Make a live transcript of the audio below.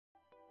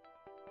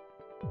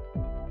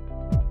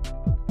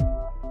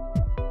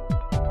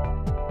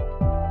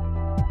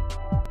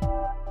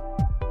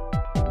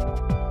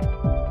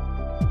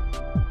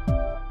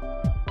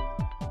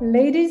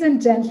Ladies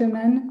and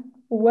gentlemen,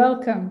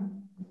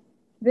 welcome.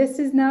 This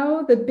is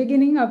now the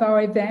beginning of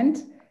our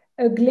event,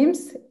 a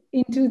glimpse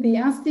into the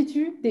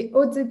Institut des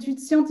Hautes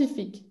Etudes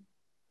Scientifiques.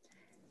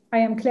 I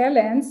am Claire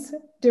Lenz,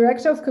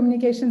 Director of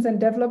Communications and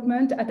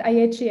Development at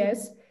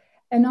IHES,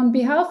 and on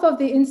behalf of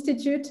the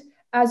Institute,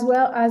 as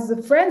well as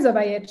the Friends of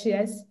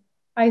IHES,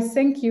 I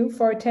thank you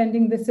for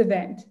attending this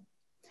event.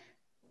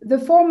 The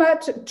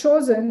format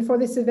chosen for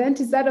this event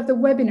is that of the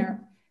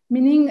webinar,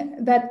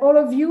 meaning that for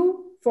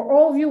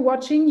all of you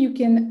watching, you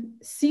can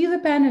see the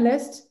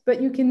panelists,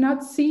 but you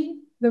cannot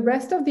see the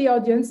rest of the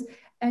audience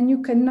and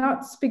you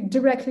cannot speak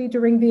directly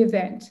during the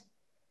event.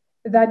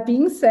 That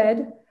being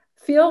said,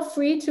 feel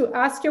free to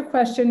ask your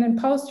question and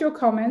post your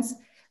comments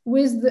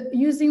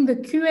using the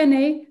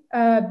Q&A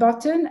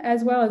button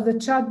as well as the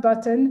chat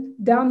button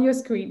down your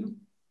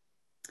screen.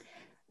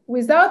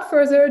 Without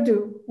further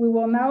ado, we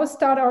will now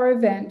start our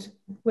event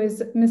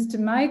with Mr.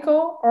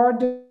 Michael R.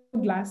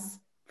 Douglas,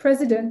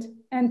 President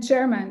and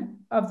Chairman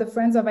of the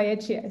Friends of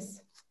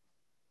IHES.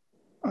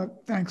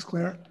 Thanks,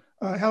 Claire.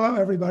 Hello,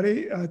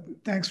 everybody.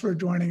 Thanks for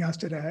joining us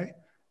today.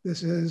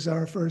 This is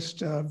our first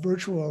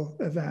virtual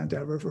event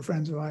ever for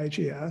Friends of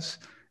IHES,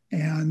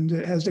 and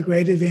it has the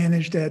great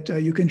advantage that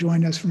you can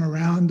join us from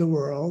around the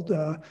world,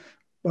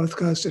 both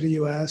coasts of the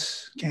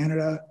US,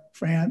 Canada,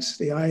 France,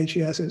 the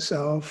IHES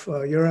itself,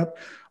 Europe.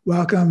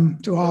 Welcome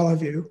to all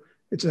of you.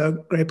 It's a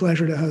great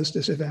pleasure to host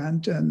this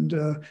event and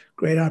a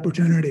great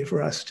opportunity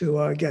for us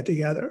to get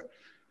together.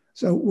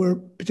 So we're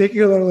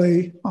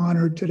particularly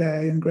honored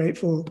today and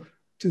grateful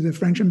to the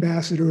French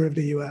ambassador of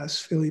the US,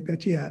 Philippe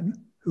Etienne,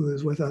 who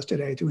is with us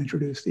today to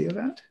introduce the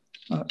event.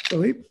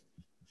 Philippe?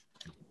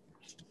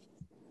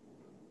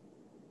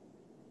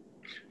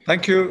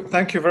 Thank you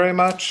very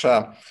much.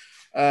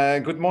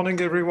 Good morning,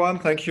 everyone.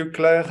 Thank you,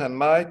 Claire and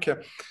Mike.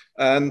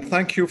 And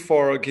thank you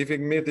for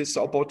giving me this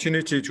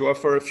opportunity to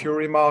offer a few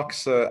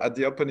remarks at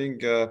the opening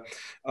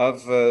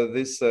of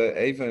this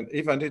event.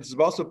 It's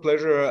both a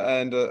pleasure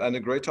and a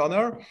great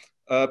honor.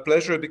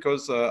 Pleasure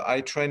because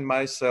I trained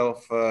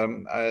myself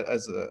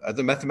as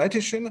a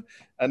mathematician,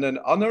 and an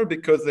honor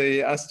because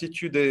the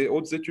Institut des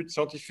Hautes Etudes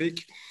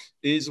Scientifiques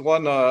is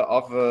one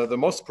of the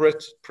most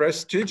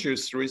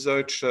prestigious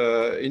research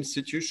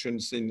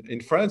institutions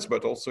in France,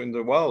 but also in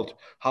the world.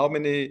 How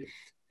many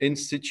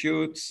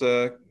institutes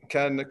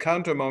can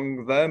count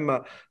among them,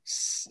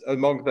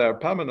 among their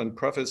permanent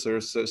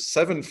professors,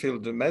 7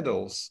 field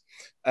medals.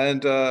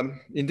 And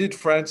indeed,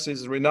 France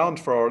is renowned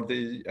for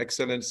the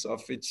excellence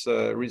of its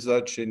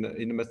research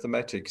in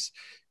mathematics.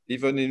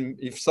 Even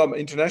if some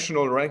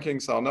international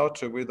rankings are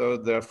not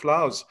without their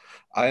flaws,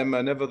 I am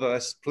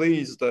nevertheless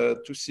pleased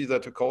to see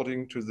that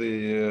according to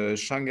the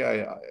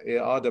Shanghai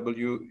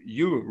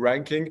ARWU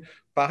ranking,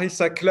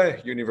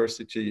 Paris-Saclay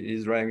University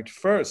is ranked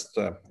first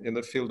in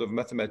the field of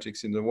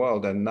mathematics in the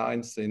world and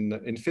 9th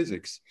in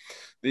physics.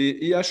 The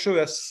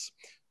IHES,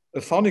 a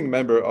founding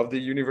member of the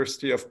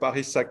University of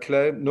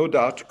Paris-Saclay, no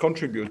doubt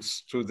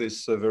contributes to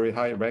this very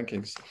high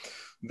rankings.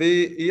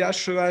 The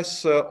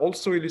IHES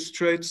also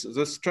illustrates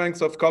the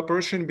strength of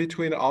cooperation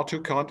between our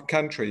two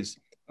countries.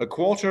 A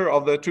quarter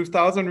of the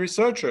 2,000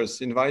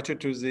 researchers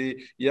invited to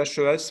the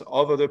IHES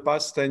over the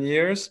past 10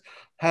 years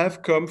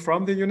have come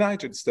from the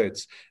United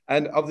States.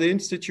 And of the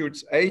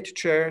Institute's 8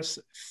 chairs,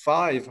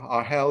 5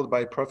 are held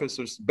by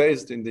professors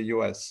based in the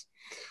US.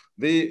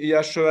 The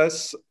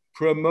IHES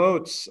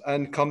promotes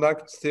and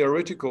conducts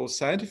theoretical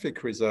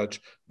scientific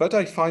research, but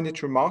I find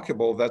it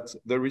remarkable that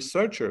the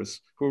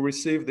researchers who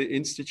receive the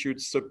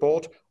Institute's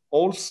support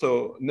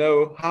also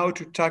know how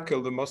to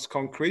tackle the most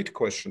concrete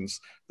questions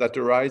that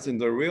arise in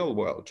the real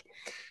world.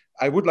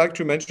 I would like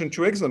to mention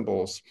 2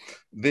 examples.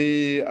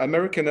 The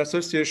American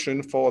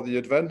Association for the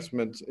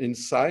Advancement in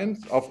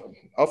Science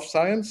of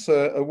Science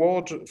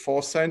Award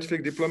for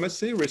Scientific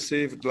Diplomacy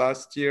received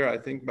last year, I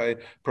think, by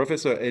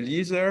Professor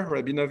Eliezer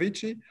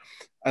Rabinovici,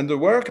 and the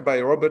work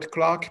by Robert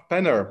Clark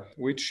Penner,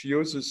 which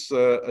uses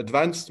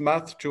advanced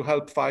math to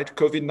help fight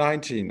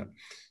COVID-19.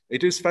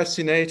 It is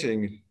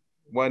fascinating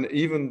when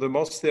even the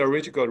most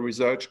theoretical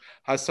research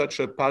has such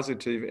a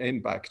positive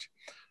impact.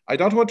 I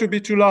don't want to be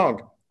too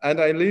long,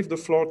 and I leave the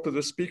floor to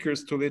the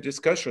speakers to lead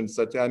discussions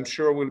that I'm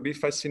sure will be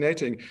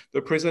fascinating.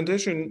 The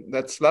presentation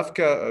that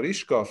Slavka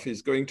Ryshkov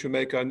is going to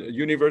make on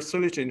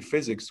universality in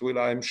physics will,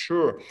 I'm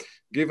sure,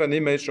 give an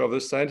image of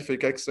the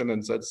scientific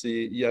excellence that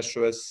the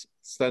IHES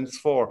stands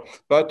for.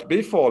 But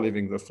before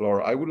leaving the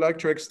floor, I would like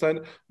to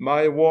extend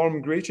my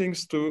warm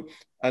greetings to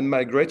and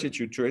my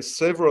gratitude to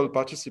several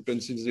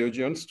participants in the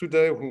audience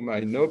today, whom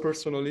I know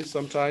personally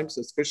sometimes,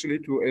 especially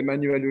to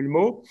Emmanuel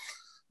Hulmeau,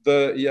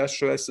 the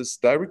IHES's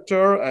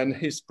director, and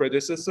his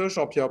predecessor,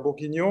 Jean-Pierre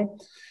Bourguignon.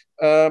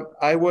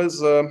 I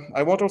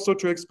want also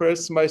to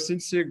express my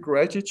sincere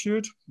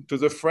gratitude to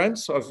the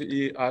friends of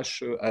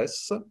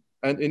IHES,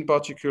 and in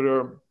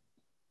particular,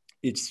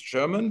 its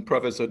chairman,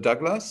 Professor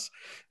Douglas,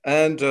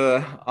 and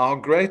our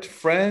great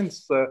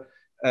friends,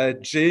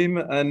 Jim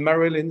and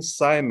Marilyn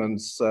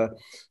Simons.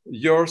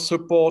 Your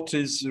support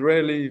is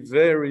really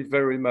very,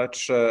 very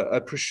much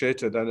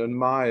appreciated and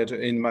admired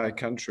in my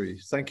country.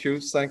 Thank you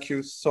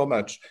so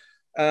much.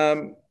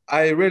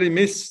 I really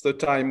miss the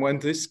time when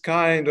this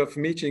kind of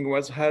meeting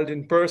was held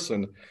in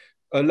person,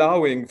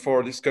 allowing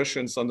for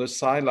discussions on the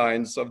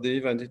sidelines of the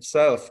event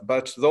itself,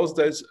 but those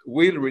days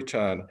will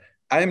return.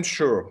 I'm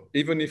sure,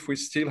 even if we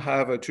still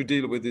have to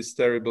deal with this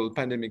terrible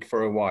pandemic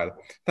for a while.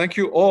 Thank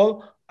you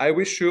all. I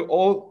wish you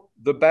all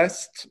the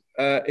best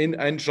in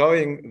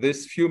enjoying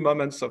these few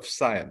moments of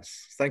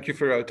science. Thank you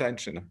for your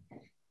attention.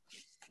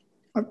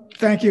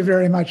 Thank you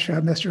very much,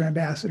 Mr.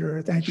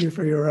 Ambassador. Thank you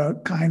for your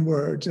kind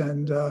words.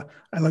 And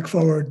I look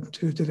forward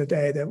to the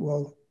day that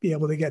we'll be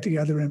able to get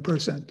together in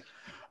person.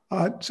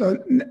 So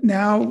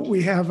now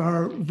we have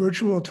our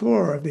virtual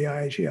tour of the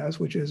IHES,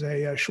 which is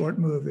a short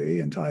movie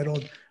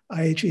entitled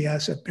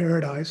IHES at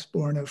Paradise,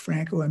 Born of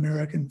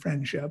Franco-American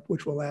Friendship,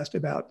 which will last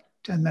about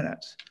 10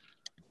 minutes.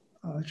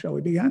 Shall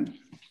we begin?